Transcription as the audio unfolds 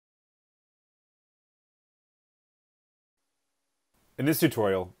In this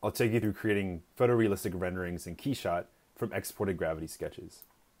tutorial, I'll take you through creating photorealistic renderings in KeyShot from exported gravity sketches.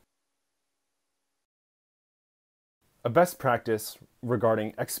 A best practice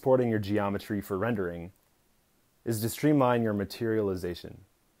regarding exporting your geometry for rendering is to streamline your materialization.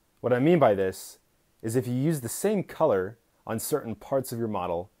 What I mean by this is if you use the same color on certain parts of your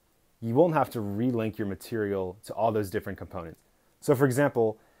model, you won't have to relink your material to all those different components. So for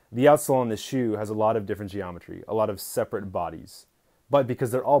example, the outsole on the shoe has a lot of different geometry, a lot of separate bodies. But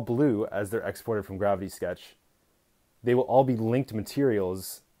because they're all blue as they're exported from Gravity Sketch, they will all be linked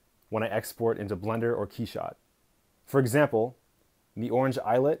materials when I export into Blender or KeyShot. For example, the orange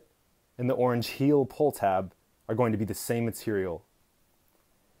eyelet and the orange heel pull tab are going to be the same material.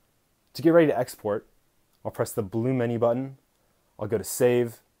 To get ready to export, I'll press the blue menu button, I'll go to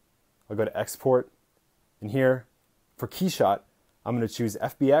Save, I'll go to Export, and here, for KeyShot, I'm going to choose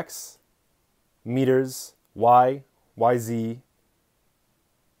FBX, meters, Y, YZ,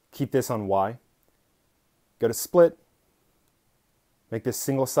 keep this on Y, go to Split, make this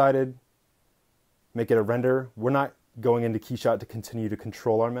single-sided, make it a render. We're not going into KeyShot to continue to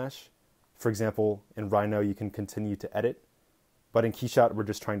control our mesh. For example, in Rhino you can continue to edit, but in KeyShot we're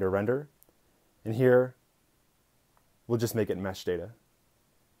just trying to render. And here, we'll just make it mesh data.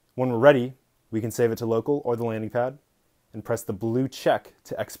 When we're ready, we can save it to local or the landing pad and press the blue check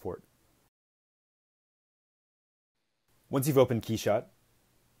to export. Once you've opened KeyShot,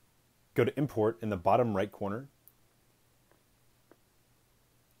 go to Import in the bottom right corner.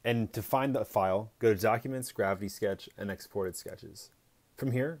 And to find the file, go to Documents, Gravity Sketch, and Exported Sketches.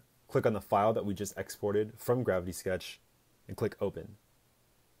 From here, click on the file that we just exported from Gravity Sketch and click Open.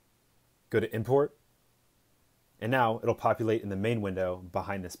 Go to Import, and now it'll populate in the main window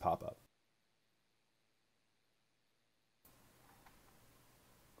behind this pop-up.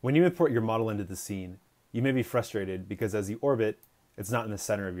 When you import your model into the scene, you may be frustrated because as you orbit, it's not in the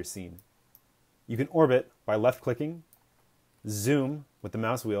center of your scene. You can orbit by left-clicking, zoom with the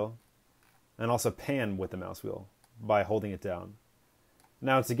mouse wheel, and also pan with the mouse wheel by holding it down.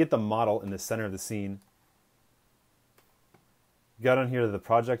 Now to get the model in the center of the scene, go down here to the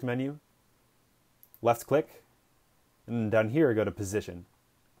Project menu, left-click, and down here go to Position.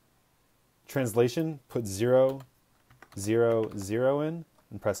 Translation, put 0, 0, 0 in,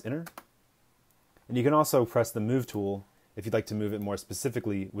 and press Enter. And you can also press the Move tool if you'd like to move it more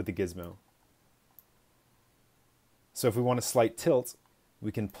specifically with the gizmo. So if we want a slight tilt,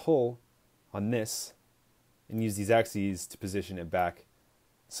 we can pull on this and use these axes to position it back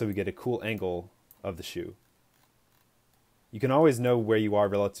so we get a cool angle of the shoe. You can always know where you are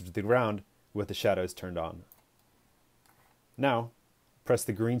relative to the ground with the shadows turned on. Now, press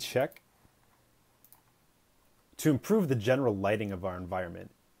the green check. To improve the general lighting of our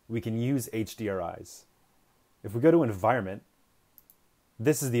environment, we can use HDRIs. If we go to Environment,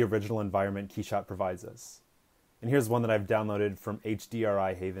 this is the original environment KeyShot provides us. And here's one that I've downloaded from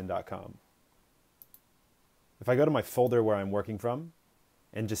HDRIhaven.com. If I go to my folder where I'm working from,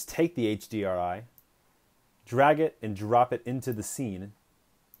 and just take the HDRI, drag it and drop it into the scene,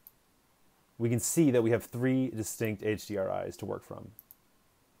 we can see that we have 3 distinct HDRIs to work from.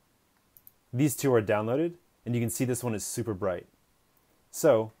 These 2 are downloaded, and you can see this one is super bright.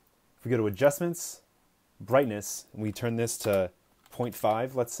 So, if we go to Adjustments, Brightness, and we turn this to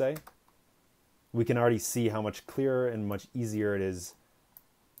 0.5, let's say, we can already see how much clearer and much easier it is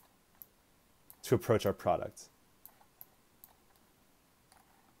to approach our product.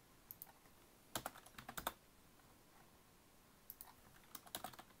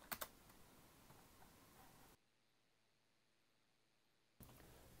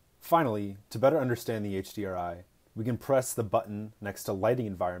 Finally, to better understand the HDRI, we can press the button next to Lighting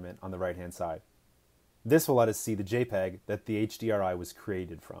Environment on the right-hand side. This will let us see the JPEG that the HDRI was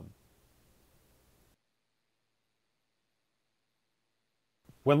created from.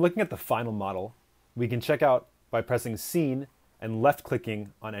 When looking at the final model, we can check out by pressing Scene and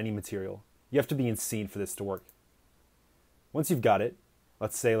left-clicking on any material. You have to be in Scene for this to work. Once you've got it,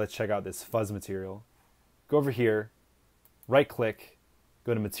 let's check out this fuzz material. Go over here, right-click,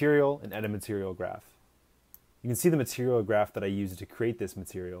 go to Material, and Edit Material Graph. You can see the material graph that I used to create this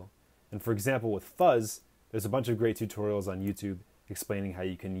material. And for example, with fuzz, there's a bunch of great tutorials on YouTube explaining how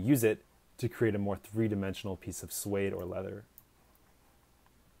you can use it to create a more three-dimensional piece of suede or leather.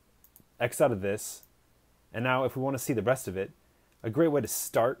 X out of this, and now if we want to see the rest of it, a great way to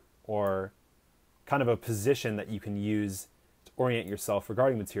start, or kind of a position that you can use to orient yourself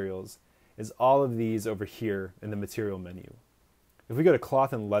regarding materials, is all of these over here in the material menu. If we go to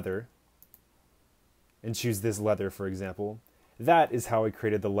Cloth and Leather, and choose this leather for example, that is how I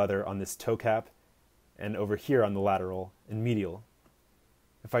created the leather on this toe cap, and over here on the lateral and medial.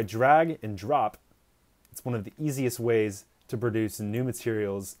 If I drag and drop, it's one of the easiest ways to produce new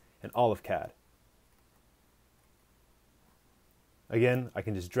materials in all of CAD. Again, I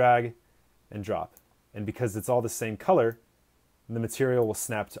can just drag and drop. And because it's all the same color, the material will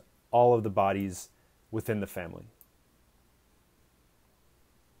snap to all of the bodies within the family.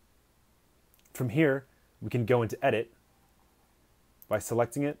 From here, we can go into Edit by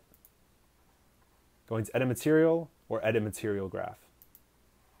selecting it, going to Edit Material or Edit Material Graph.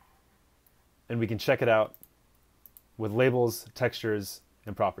 And we can check it out with labels, textures,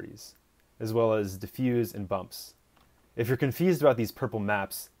 and properties, as well as diffuse and bumps. If you're confused about these purple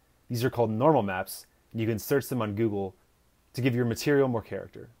maps, these are called normal maps, and you can search them on Google to give your material more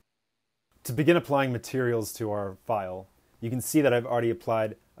character. To begin applying materials to our file, you can see that I've already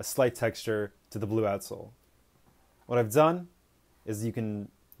applied a slight texture to the blue outsole. What I've done is you can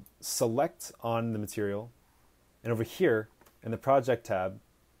select on the material, and over here in the Project tab,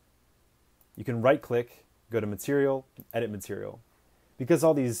 you can right-click, go to Material, and Edit Material. Because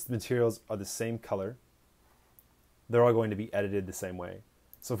all these materials are the same color, they're all going to be edited the same way.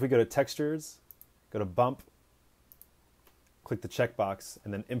 So if we go to Textures, go to Bump, click the checkbox,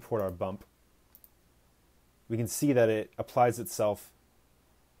 and then import our bump, we can see that it applies itself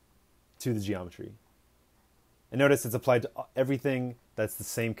to the geometry. And notice it's applied to everything that's the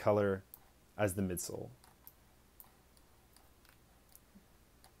same color as the midsole.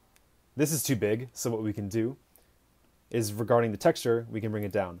 This is too big, so what we can do is, regarding the texture, we can bring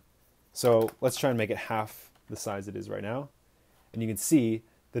it down. So let's try and make it half the size it is right now. And you can see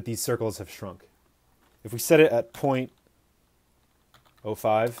that these circles have shrunk. If we set it at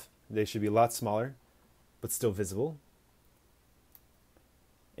 0.05, they should be a lot smaller, but still visible.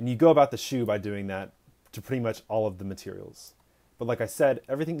 And you go about the shoe by doing that to pretty much all of the materials. But like I said,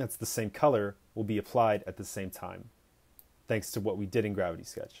 everything that's the same color will be applied at the same time, thanks to what we did in Gravity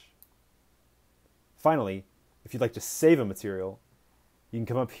Sketch. Finally, if you'd like to save a material, you can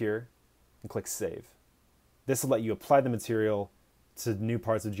come up here and click Save. This will let you apply the material to new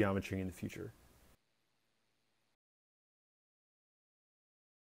parts of geometry in the future.